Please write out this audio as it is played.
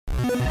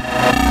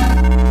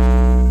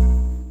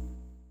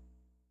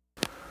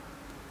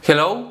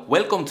Hello,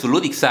 welcome to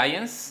Ludic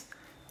Science.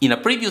 In a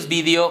previous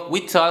video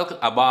we talked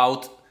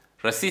about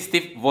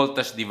resistive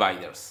voltage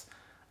dividers,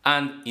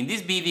 and in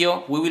this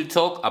video we will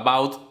talk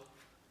about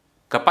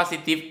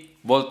capacitive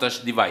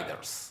voltage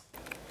dividers.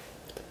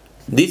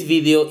 This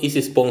video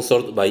is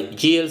sponsored by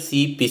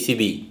GLC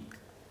PCB.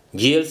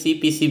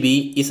 GLC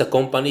PCB is a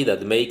company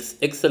that makes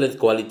excellent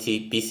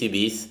quality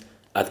PCBs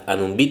at an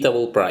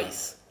unbeatable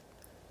price.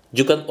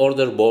 You can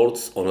order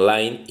boards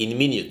online in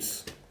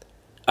minutes.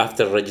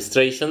 After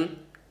registration,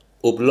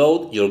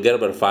 upload your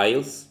Gerber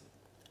files,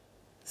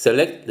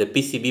 select the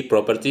PCB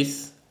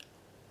properties,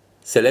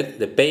 select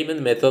the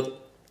payment method,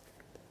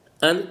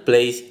 and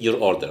place your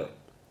order.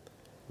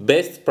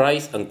 Best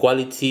price and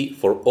quality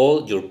for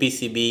all your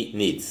PCB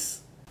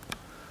needs.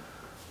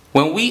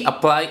 When we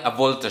apply a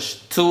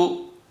voltage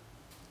to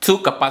two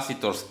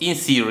capacitors in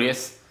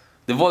series,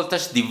 the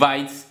voltage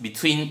divides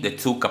between the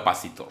two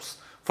capacitors.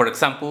 For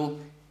example,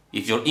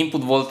 if your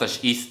input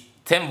voltage is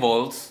 10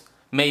 volts,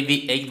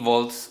 maybe 8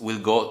 volts will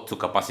go to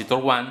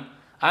capacitor 1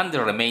 and the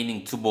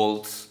remaining 2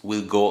 volts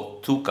will go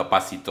to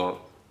capacitor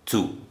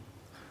 2.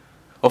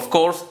 Of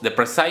course, the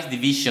precise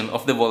division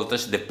of the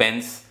voltage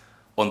depends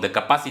on the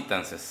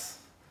capacitances,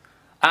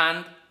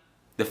 and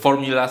the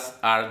formulas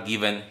are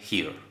given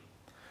here.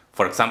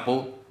 For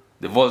example,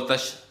 the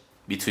voltage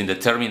between the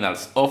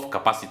terminals of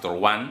capacitor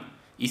 1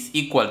 is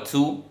equal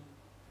to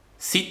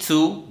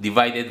C2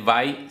 divided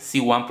by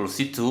C1 plus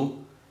C2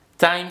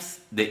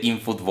 times the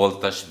input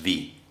voltage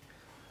V.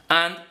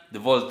 And the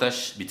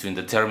voltage between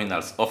the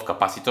terminals of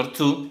capacitor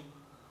 2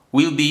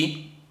 will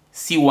be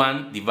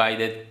C1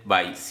 divided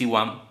by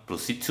C1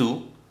 plus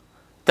C2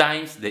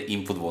 times the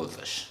input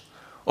voltage.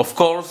 Of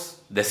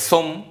course, the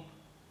sum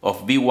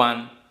of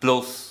V1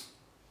 plus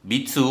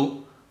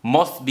V2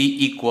 must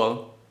be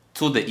equal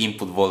to the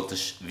input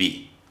voltage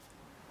V.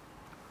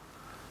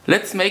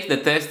 Let's make the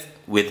test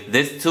with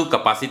these two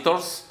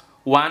capacitors,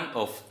 one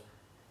of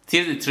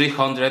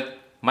 3300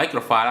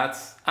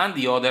 microfarads and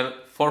the other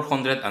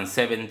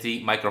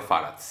 470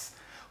 microfarads.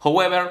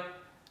 However,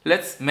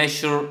 let's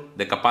measure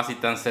the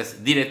capacitances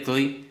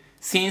directly,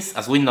 since,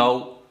 as we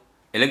know,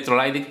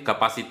 electrolytic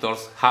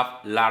capacitors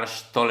have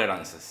large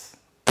tolerances.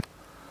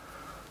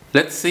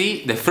 Let's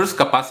see the first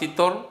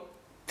capacitor,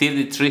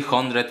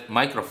 3300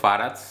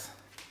 microfarads.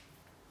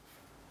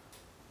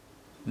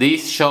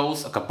 This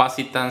shows a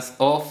capacitance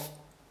of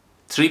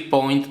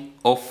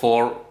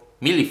 3.04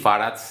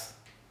 millifarads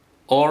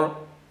or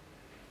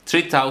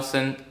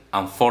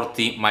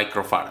 3040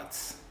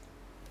 microfarads.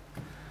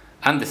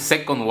 And the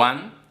second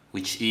one,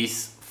 which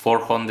is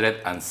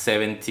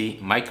 470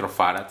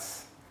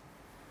 microfarads,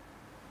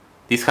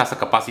 this has a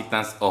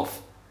capacitance of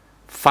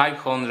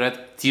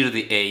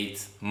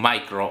 538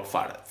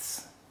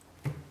 microfarads.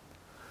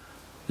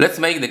 Let's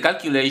make the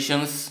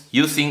calculations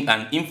using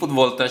an input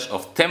voltage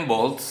of 10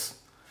 volts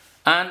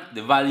and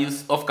the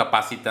values of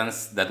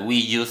capacitance that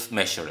we just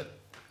measured.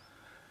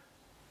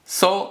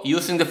 So,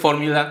 using the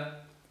formula,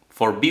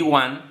 for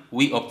V1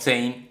 we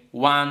obtain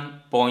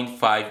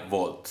 1.5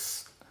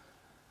 volts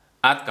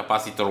at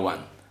capacitor 1,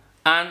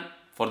 and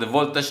for the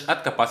voltage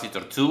at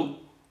capacitor 2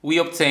 we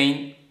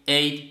obtain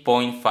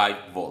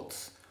 8.5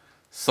 volts.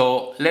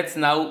 So let's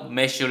now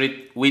measure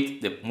it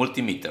with the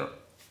multimeter.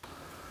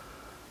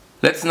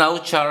 Let's now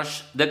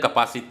charge the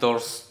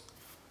capacitors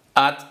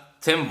at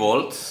 10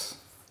 volts.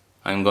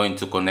 I'm going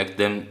to connect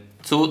them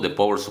to the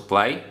power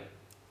supply,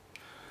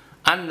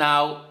 and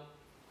now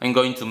I'm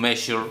going to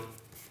measure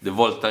the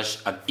voltage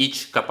at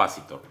each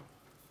capacitor.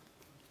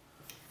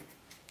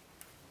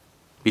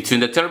 Between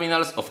the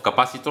terminals of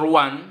capacitor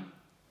 1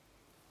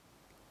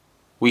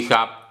 we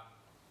have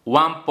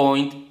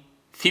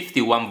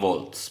 1.51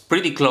 volts,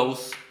 pretty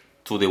close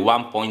to the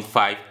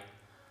 1.5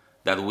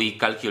 that we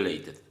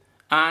calculated.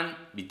 And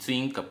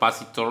between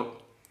capacitor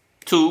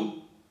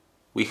 2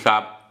 we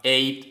have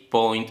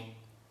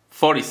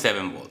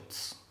 8.47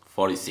 volts,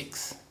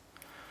 46.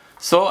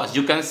 So as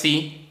you can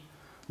see,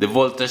 the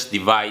voltage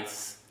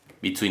divides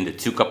between the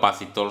two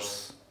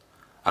capacitors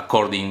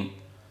according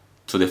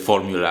to the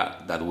formula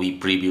that we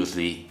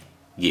previously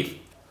give.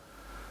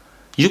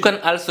 You can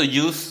also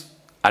use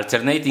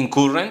alternating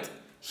current.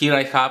 Here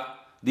I have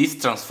this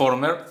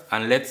transformer,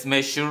 and let's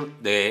measure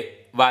the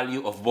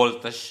value of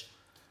voltage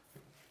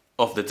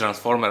of the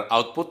transformer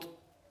output.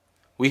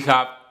 We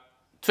have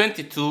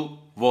 22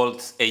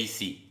 volts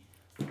AC,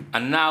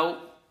 and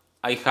now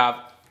I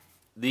have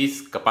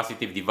this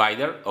capacitive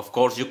divider. Of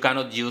course, you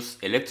cannot use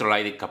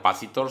electrolytic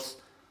capacitors.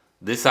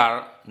 These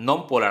are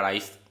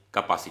non-polarized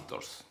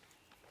capacitors.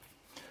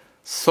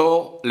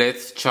 So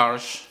let's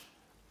charge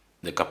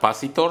the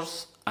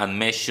capacitors and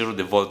measure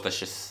the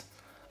voltages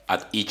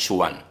at each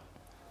one.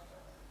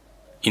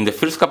 In the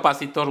first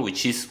capacitor,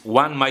 which is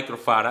 1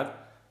 microfarad,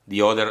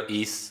 the other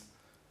is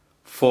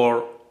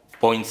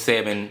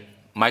 4.7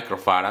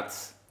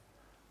 microfarads,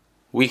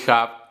 we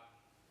have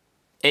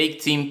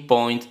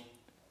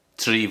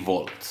 18.3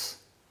 volts.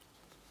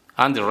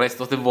 And the rest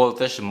of the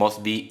voltage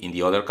must be in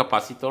the other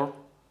capacitor,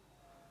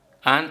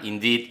 and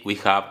indeed we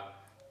have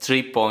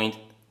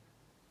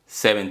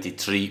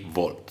 3.73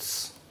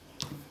 volts.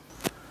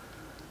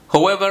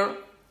 However,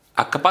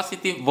 a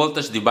capacitive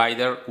voltage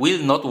divider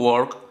will not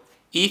work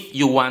if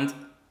you want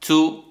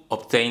to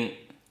obtain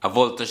a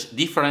voltage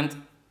different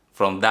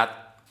from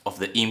that of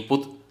the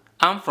input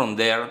and from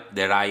there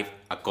derive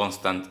a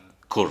constant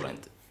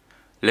current.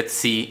 Let's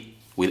see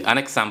with an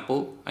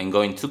example. I'm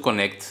going to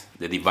connect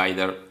the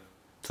divider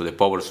to the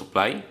power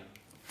supply,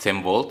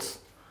 10 volts.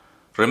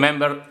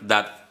 Remember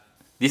that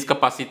this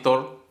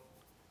capacitor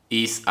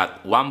is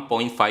at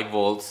 1.5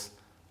 volts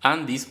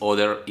and this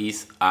other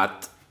is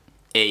at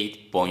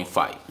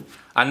 8.5.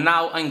 And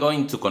now I'm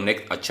going to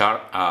connect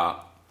a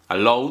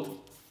load,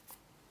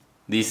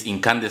 this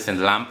incandescent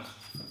lamp,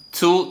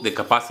 to the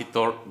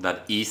capacitor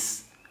that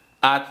is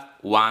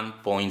at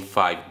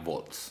 1.5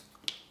 volts.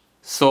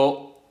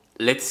 So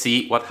let's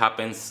see what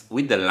happens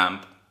with the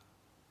lamp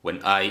when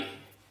I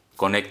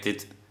connect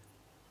it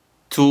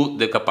to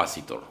the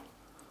capacitor.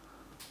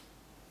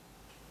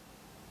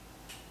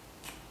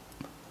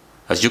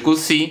 As you could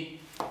see,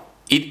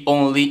 it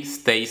only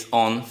stays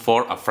on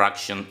for a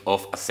fraction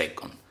of a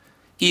second,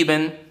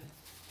 even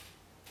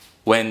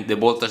when the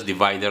voltage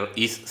divider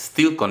is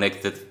still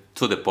connected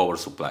to the power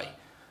supply.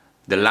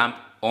 The lamp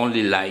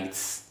only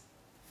lights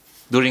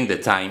during the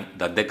time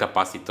that the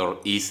capacitor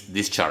is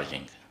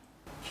discharging.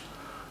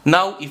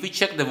 Now, if we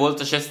check the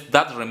voltages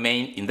that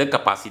remain in the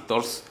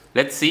capacitors,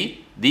 let's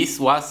see, this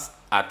was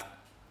at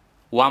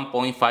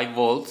 1.5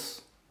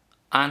 volts,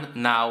 and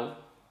now,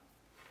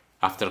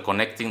 after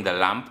connecting the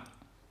lamp,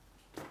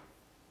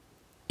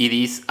 it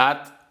is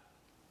at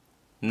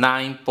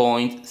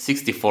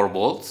 9.64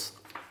 volts,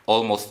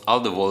 almost all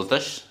the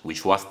voltage,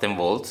 which was 10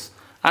 volts,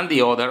 and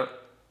the other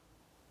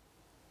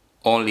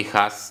only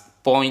has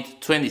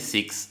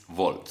 0.26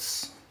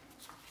 volts.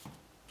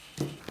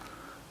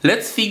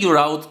 Let's figure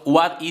out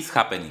what is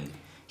happening.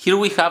 Here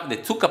we have the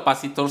two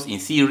capacitors in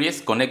series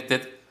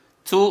connected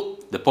to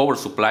the power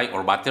supply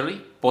or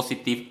battery,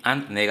 positive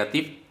and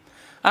negative.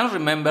 And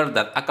remember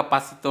that a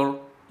capacitor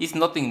is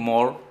nothing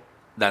more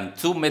than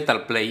two metal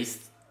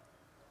plates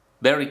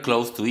very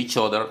close to each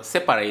other,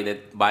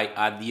 separated by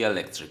a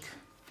dielectric.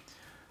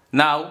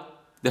 Now,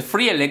 the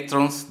free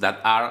electrons that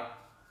are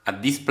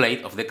at this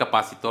plate of the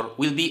capacitor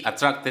will be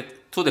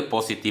attracted to the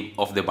positive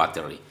of the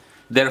battery.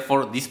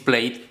 Therefore, this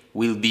plate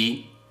will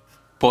be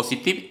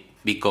positive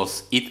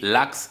because it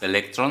lacks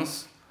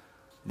electrons.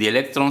 The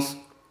electrons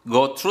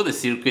go through the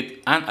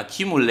circuit and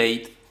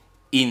accumulate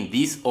in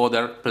this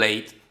other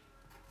plate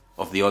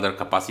of the other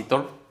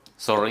capacitor.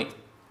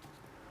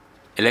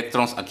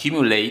 Electrons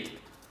accumulate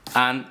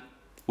and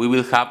we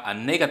will have a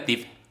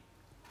negative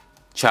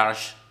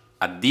charge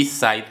at this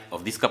side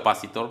of this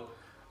capacitor,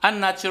 and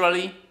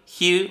naturally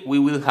here we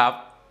will have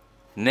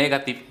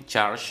negative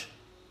charge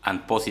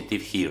and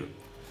positive here.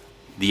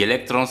 The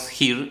electrons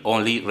here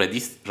only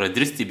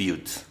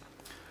redistribute.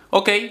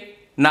 Okay,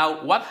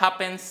 now what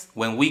happens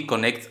when we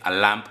connect a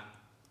lamp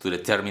to the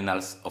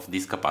terminals of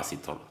this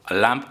capacitor? A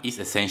lamp is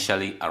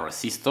essentially a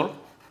resistor.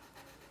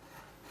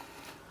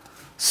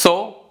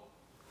 So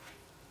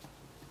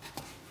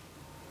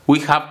we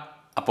have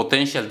a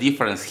potential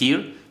difference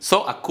here,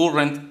 so a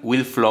current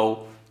will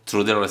flow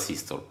through the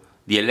resistor.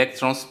 The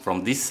electrons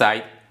from this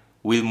side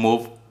will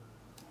move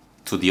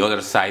to the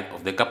other side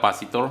of the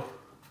capacitor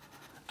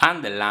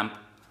and the lamp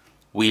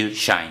will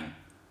shine,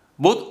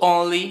 but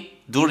only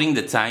during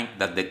the time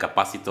that the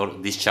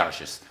capacitor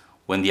discharges.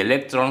 When the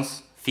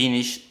electrons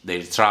finish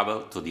their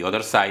travel to the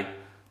other side,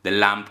 the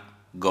lamp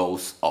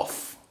goes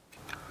off.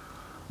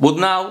 But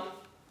now,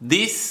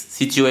 this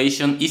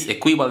situation is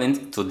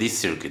equivalent to this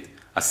circuit,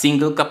 a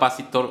single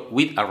capacitor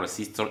with a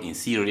resistor in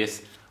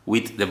series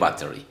with the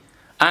battery.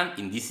 And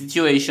in this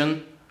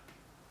situation,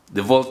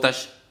 the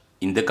voltage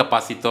in the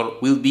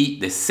capacitor will be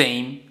the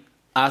same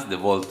as the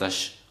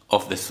voltage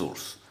of the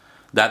source.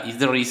 That is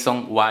the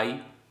reason why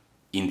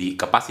in the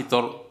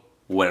capacitor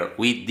where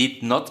we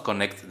did not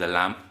connect the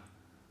lamp,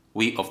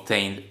 we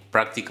obtained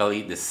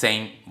practically the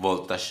same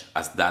voltage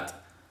as that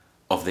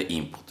of the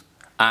input.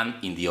 And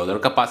in the other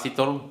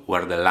capacitor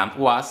where the lamp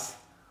was,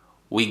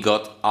 we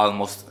got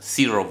almost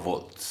 0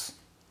 volts.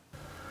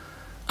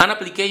 An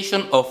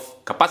application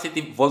of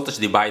capacitive voltage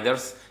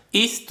dividers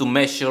is to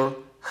measure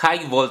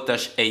high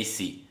voltage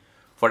AC.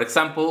 For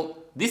example,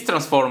 this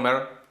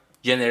transformer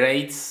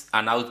generates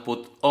an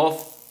output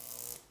of,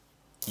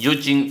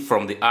 judging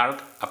from the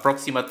arc,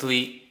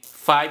 approximately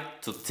 5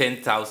 to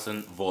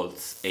 10,000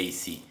 volts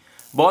AC.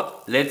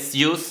 But let's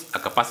use a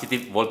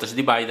capacitive voltage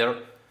divider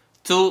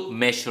to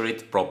measure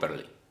it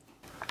properly.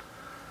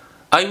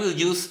 I will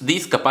use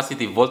this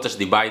capacitive voltage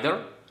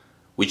divider,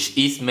 which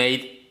is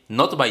made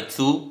not by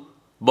 2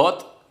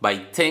 but by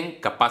 10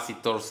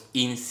 capacitors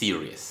in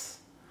series.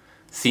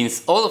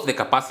 Since all of the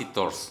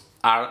capacitors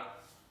are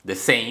the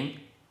same,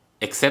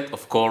 except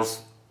of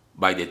course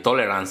by the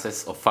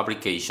tolerances of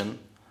fabrication,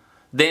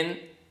 then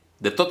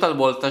the total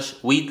voltage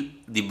will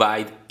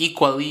divide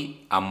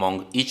equally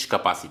among each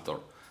capacitor.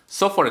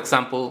 So for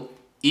example,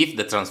 if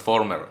the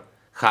transformer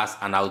has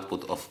an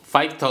output of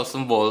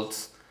 5000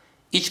 volts,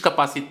 each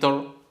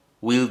capacitor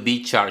will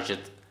be charged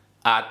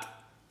at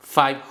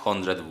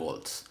 500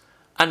 volts.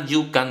 And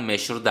you can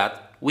measure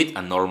that with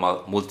a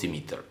normal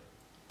multimeter.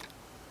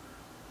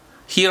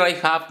 Here I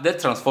have the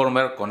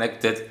transformer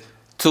connected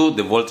to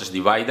the voltage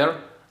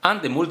divider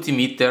and the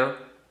multimeter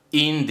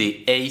in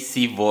the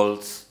AC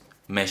volts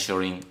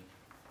measuring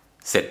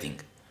setting.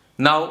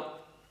 Now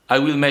I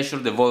will measure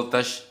the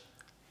voltage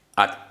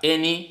at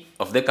any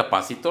of the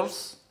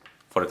capacitors,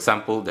 for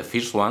example the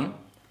first one,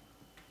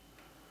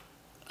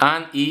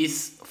 and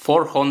is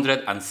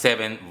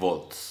 407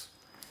 volts.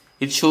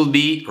 It should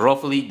be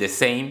roughly the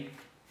same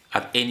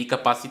at any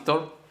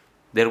capacitor.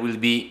 There will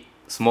be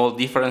small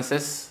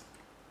differences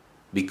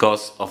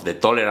because of the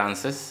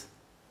tolerances.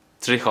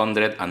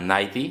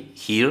 390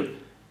 here,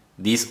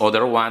 this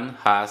other one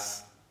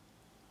has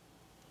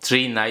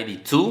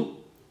 392,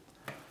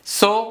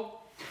 so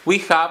we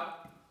have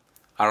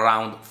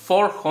around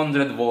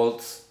 400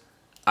 volts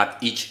at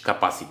each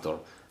capacitor.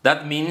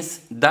 That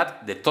means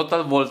that the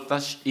total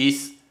voltage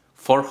is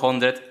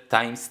 400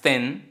 times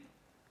 10,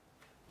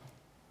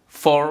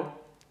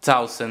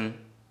 4000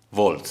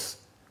 volts,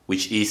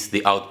 which is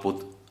the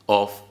output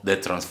of the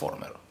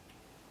transformer.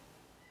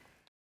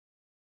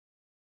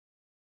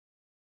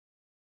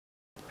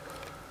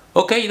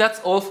 Okay, that's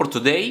all for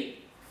today.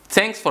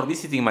 Thanks for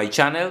visiting my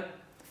channel.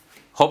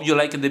 Hope you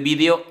liked the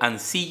video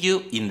and see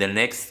you in the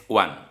next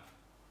one.